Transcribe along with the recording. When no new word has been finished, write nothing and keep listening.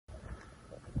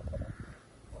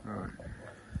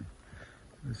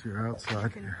This you're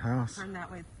outside your house. Turn that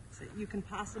way. So you can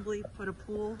possibly put a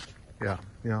pool Yeah,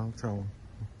 I'll tell him.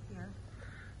 here.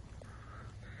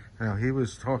 Now he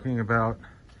was talking about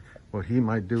what he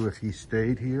might do if he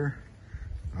stayed here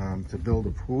to build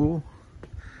a pool.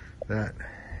 That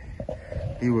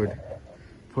he would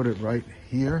put it right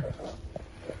here.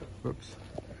 Whoops.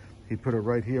 He put it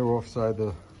right here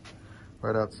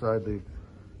right outside the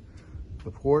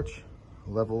porch.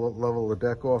 Level the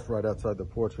deck off right outside the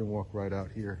porch and walk right out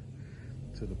here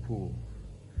to the pool.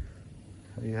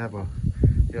 You have a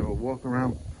walk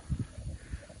around.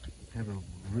 You have a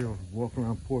real walk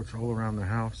around porch all around the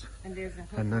house. And there's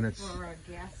a and then hook it's for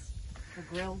gas, a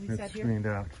grill. We it's said here. screened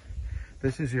out.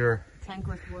 This is your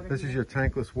Tankless water. This is your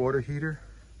tankless water heater.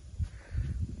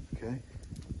 Okay,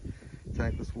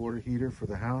 tankless water heater for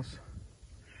the house,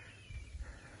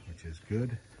 which is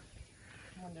good.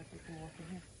 I wonder if we can walk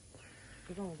in here.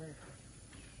 It's only very far.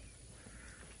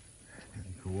 And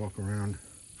you can walk around.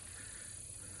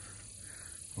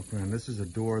 This is a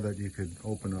door that you could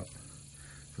open up.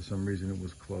 For some reason it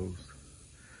was closed.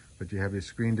 But you have your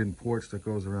screened in porch that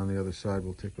goes around the other side.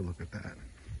 We'll take a look at that.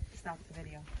 Stop the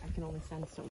video. I can only send so